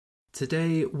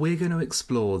Today we're going to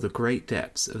explore the great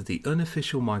depths of the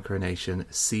unofficial micronation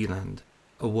Sealand,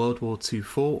 a World War II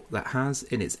fort that has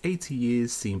in its 80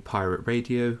 years seen pirate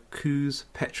radio, coups,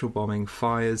 petrol bombing,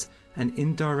 fires and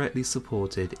indirectly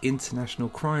supported international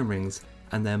crime rings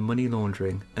and their money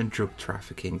laundering and drug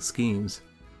trafficking schemes.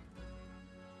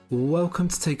 Welcome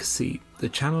to Take a Seat, the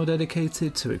channel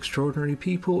dedicated to extraordinary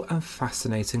people and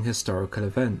fascinating historical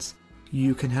events.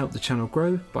 You can help the channel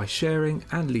grow by sharing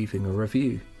and leaving a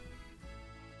review.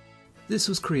 This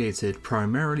was created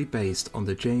primarily based on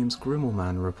the James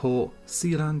Grimmelman report,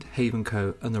 Sealand,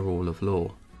 Havencote and the Rule of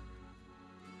Law.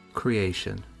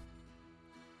 Creation.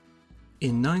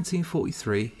 In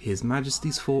 1943, His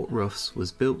Majesty's Fort Roughs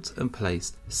was built and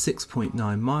placed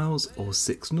 6.9 miles or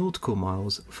 6 nautical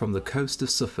miles from the coast of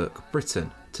Suffolk,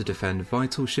 Britain, to defend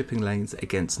vital shipping lanes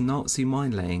against Nazi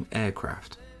mine-laying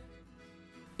aircraft.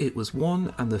 It was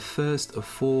one and the first of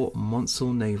 4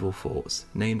 Monsell naval forts,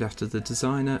 named after the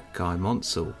designer Guy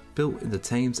Monsell, built in the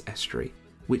Thames estuary,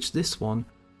 which this one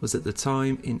was at the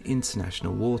time in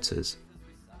international waters.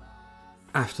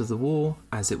 After the war,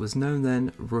 as it was known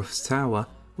then, Roughs Tower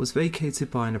was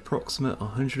vacated by an approximate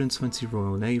 120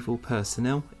 Royal Naval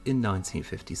personnel in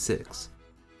 1956.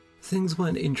 Things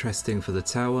weren't interesting for the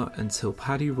tower until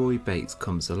Paddy Roy Bates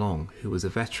comes along, who was a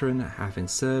veteran having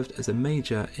served as a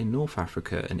major in North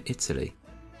Africa and Italy.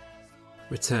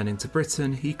 Returning to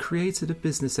Britain, he created a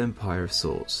business empire of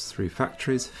sorts through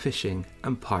factories, fishing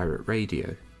and pirate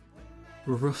radio.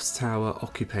 Roughs Tower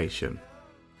occupation.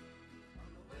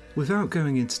 Without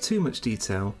going into too much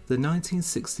detail, the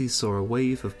 1960s saw a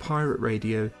wave of pirate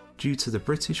radio due to the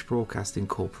British Broadcasting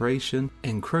Corporation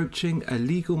encroaching a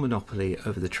legal monopoly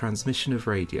over the transmission of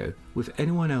radio, with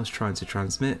anyone else trying to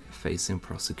transmit facing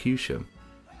prosecution.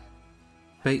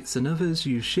 Bates and others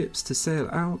used ships to sail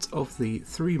out of the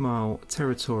 3-mile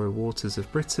territorial waters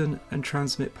of Britain and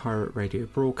transmit pirate radio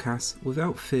broadcasts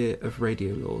without fear of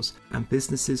radio laws, and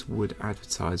businesses would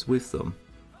advertise with them.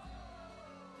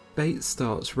 Bates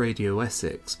starts Radio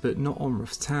Essex, but not on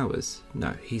Roughs Towers.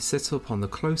 No, he set up on the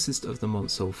closest of the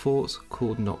Monsell forts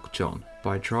called Knock John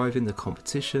by driving the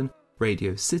competition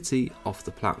Radio City off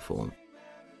the platform.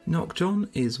 Knock John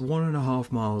is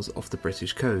 1.5 miles off the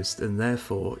British coast and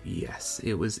therefore, yes,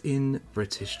 it was in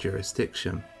British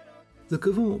jurisdiction. The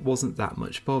government wasn't that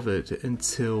much bothered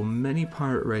until many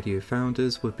pirate radio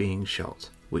founders were being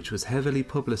shot, which was heavily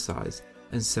publicised.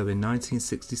 And so in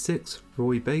 1966,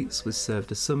 Roy Bates was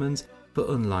served a summons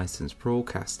for unlicensed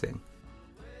broadcasting.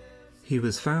 He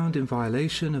was found in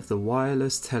violation of the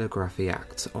Wireless Telegraphy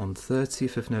Act on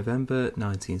 30th of November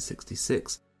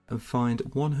 1966 and fined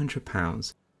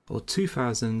 £100 or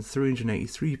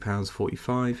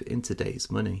 £2,383.45 in today's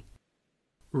money.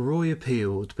 Roy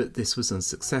appealed, but this was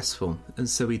unsuccessful, and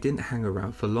so he didn't hang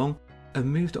around for long and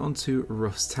moved on to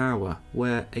Roughs Tower,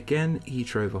 where again he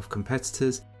drove off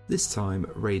competitors, this time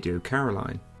Radio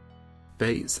Caroline.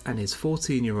 Bates and his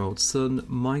 14-year-old son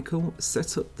Michael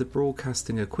set up the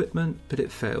broadcasting equipment, but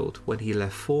it failed when he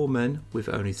left 4 men with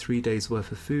only 3 days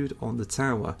worth of food on the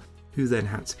tower, who then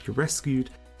had to be rescued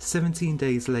 17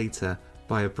 days later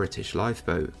by a British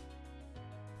lifeboat.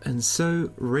 And so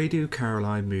Radio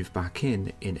Caroline moved back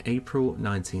in April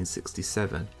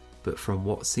 1967, but from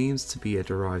what seems to be a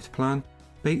derived plan,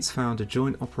 Bates found a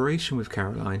joint operation with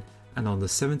Caroline and on the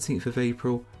 17th of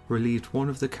April relieved one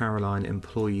of the Caroline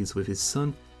employees with his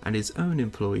son and his own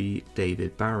employee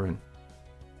David Barron.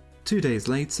 2 days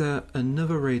later,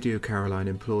 another Radio Caroline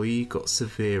employee got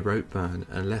severe rope burn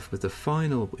and left with the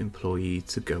final employee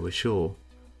to go ashore.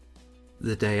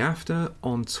 The day after,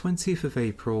 on 20th of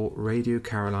April, Radio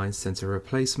Caroline sent a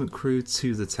replacement crew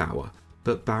to the tower,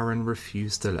 but Barron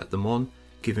refused to let them on,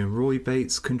 giving Roy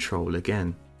Bates control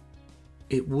again.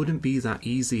 It wouldn't be that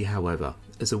easy, however,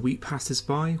 as a week passes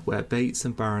by where Bates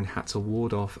and Barron had to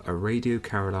ward off a Radio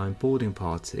Caroline boarding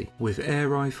party with air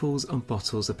rifles and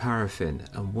bottles of paraffin,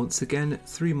 and once again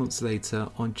 3 months later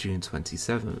on June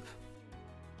 27th.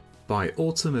 By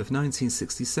autumn of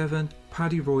 1967,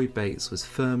 Paddy Roy Bates was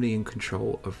firmly in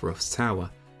control of Roughs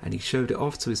Tower, and he showed it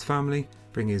off to his family,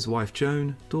 bringing his wife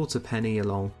Joan, daughter Penny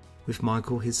along, with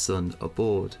Michael his son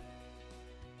aboard.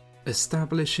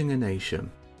 Establishing a nation.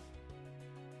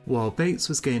 While Bates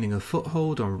was gaining a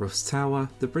foothold on Roughs Tower,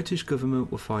 the British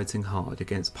government were fighting hard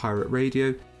against pirate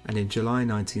radio, and in July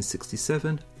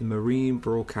 1967 the Marine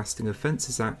Broadcasting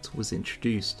Offences Act was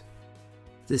introduced.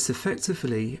 This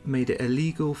effectively made it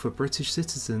illegal for British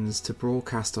citizens to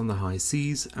broadcast on the high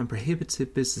seas and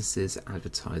prohibited businesses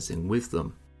advertising with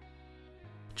them.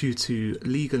 Due to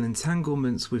legal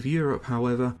entanglements with Europe,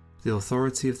 however, the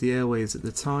authority of the airways at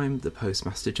the time, the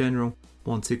Postmaster General,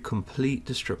 wanted complete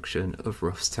destruction of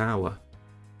Roughs Tower.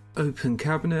 Open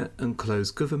cabinet and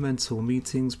closed governmental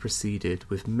meetings proceeded,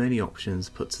 with many options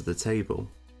put to the table.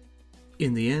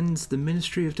 In the end, the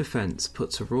Ministry of Defence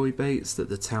put to Roy Bates that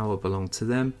the tower belonged to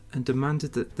them and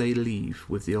demanded that they leave,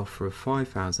 with the offer of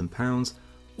 £5,000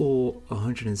 or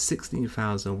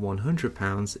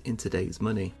 £116,100 in today's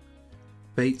money.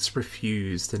 Bates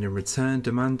refused and in return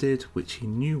demanded, which he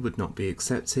knew would not be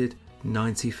accepted,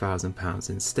 £90,000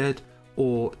 instead,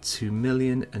 or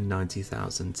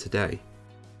 $2,090,000 today.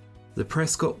 The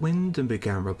press got wind and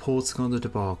began reporting on the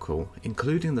debacle,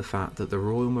 including the fact that the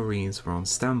Royal Marines were on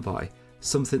standby,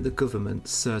 something the government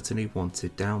certainly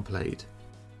wanted downplayed.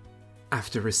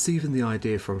 After receiving the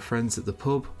idea from friends at the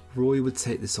pub, Roy would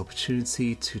take this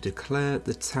opportunity to declare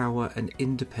the tower an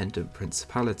independent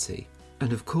principality,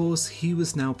 and of course he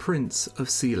was now Prince of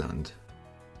Sealand.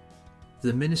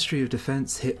 The Ministry of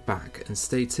Defence hit back and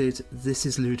stated, "This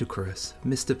is ludicrous.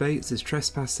 Mr. Bates is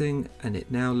trespassing and it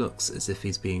now looks as if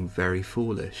he's being very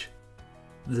foolish."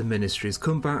 The Ministry's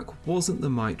comeback wasn't the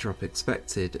mic drop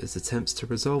expected, as attempts to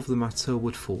resolve the matter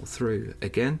would fall through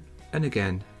again and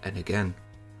again and again.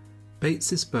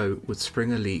 Bates's boat would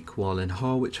spring a leak while in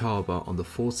Harwich Harbour on the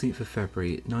 14th of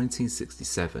February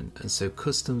 1967, and so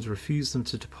Customs refused them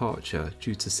to departure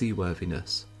due to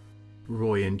seaworthiness.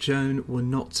 Roy and Joan were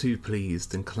not too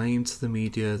pleased and claimed to the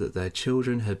media that their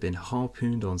children had been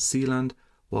harpooned on Sealand,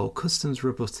 while Customs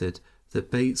rebutted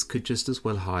that Bates could just as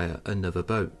well hire another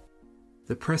boat.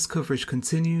 The press coverage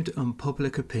continued and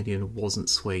public opinion wasn't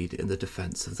swayed in the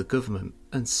defence of the government,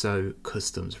 and so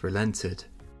Customs relented.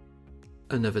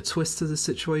 Another twist to the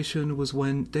situation was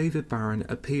when David Barron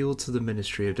appealed to the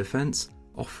Ministry of Defence,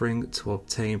 offering to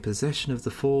obtain possession of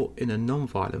the fort in a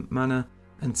non-violent manner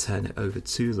and turn it over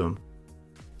to them.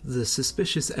 The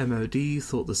suspicious MOD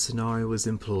thought the scenario was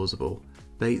implausible.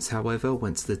 Bates, however,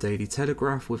 went to the Daily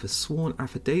Telegraph with a sworn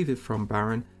affidavit from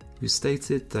Barron, who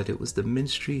stated that it was the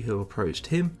ministry who approached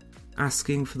him,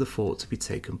 asking for the fort to be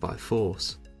taken by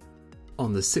force.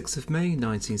 On the 6th of May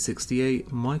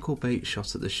 1968, Michael Bates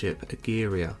shot at the ship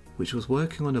Ageria, which was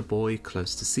working on a buoy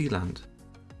close to Sealand.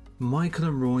 Michael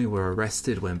and Roy were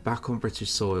arrested when back on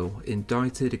British soil,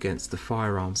 indicted against the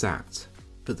Firearms Act,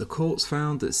 but the courts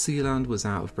found that Sealand was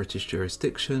out of British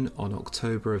jurisdiction on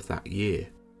October of that year.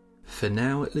 For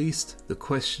now at least, the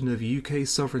question of UK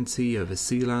sovereignty over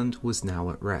Sealand was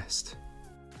now at rest.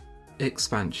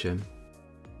 Expansion.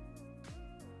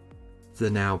 The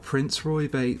now Prince Roy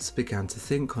Bates began to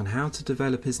think on how to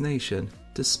develop his nation,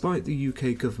 despite the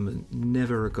UK government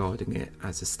never regarding it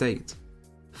as a state.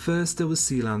 First there was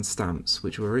Sealand stamps,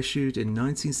 which were issued in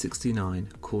 1969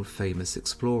 called Famous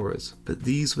Explorers, but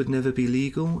these would never be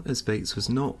legal as Bates was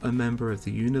not a member of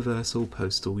the Universal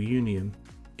Postal Union.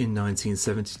 In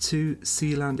 1972,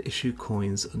 Sealand issued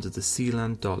coins under the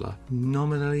Sealand dollar,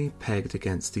 nominally pegged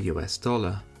against the US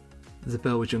dollar. The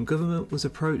Belgian government was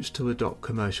approached to adopt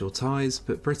commercial ties,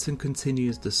 but Britain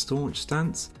continued the staunch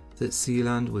stance that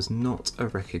Sealand was not a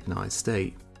recognised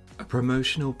state. A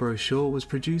promotional brochure was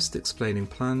produced explaining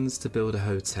plans to build a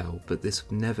hotel, but this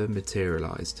never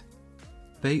materialised.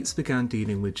 Bates began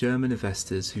dealing with German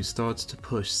investors who started to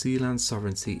push Sealand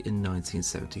sovereignty in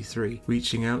 1973,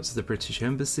 reaching out to the British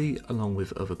Embassy along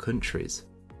with other countries.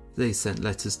 They sent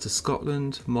letters to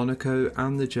Scotland, Monaco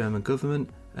and the German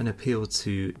government and appealed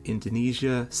to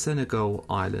Indonesia, Senegal,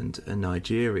 Ireland and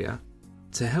Nigeria.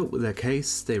 To help with their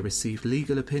case, they received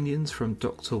legal opinions from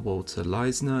Dr. Walter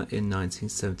Leisner in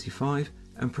 1975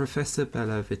 and Professor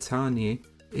Bella Vitani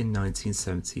in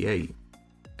 1978.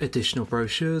 Additional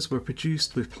brochures were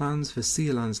produced with plans for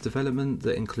Sealand's development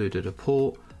that included a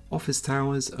port, office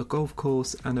towers, a golf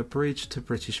course and a bridge to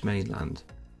British mainland.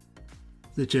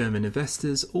 The German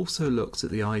investors also looked at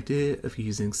the idea of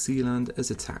using Sealand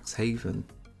as a tax haven.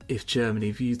 If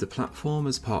Germany viewed the platform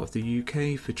as part of the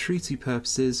UK for treaty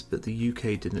purposes but the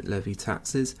UK didn't levy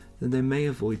taxes, then they may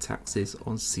avoid taxes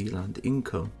on Sealand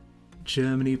income.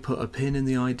 Germany put a pin in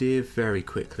the idea very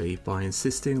quickly by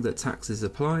insisting that taxes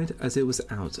applied as it was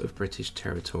out of British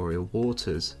territorial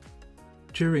waters.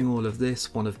 During all of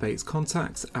this, one of Bates'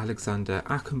 contacts, Alexander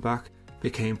Achenbach,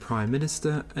 became Prime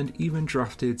Minister and even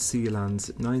drafted Sealand's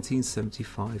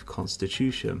 1975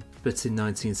 constitution. But in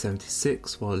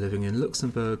 1976, while living in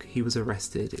Luxembourg, he was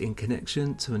arrested in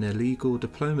connection to an illegal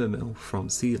diploma mill from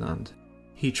Sealand.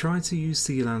 He tried to use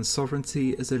Sealand's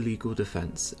sovereignty as a legal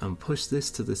defence and pushed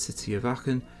this to the city of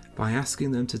Aachen by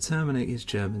asking them to terminate his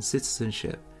German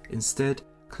citizenship, instead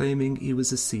claiming he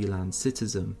was a Sealand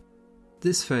citizen.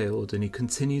 This failed and he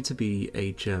continued to be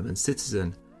a German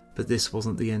citizen, but this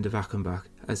wasn't the end of Achenbach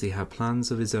as he had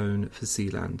plans of his own for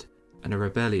Sealand and a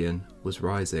rebellion was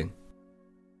rising.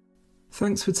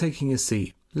 Thanks for taking a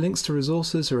seat. Links to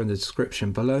resources are in the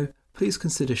description below. Please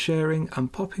consider sharing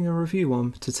and popping a review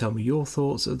on to tell me your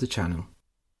thoughts of the channel.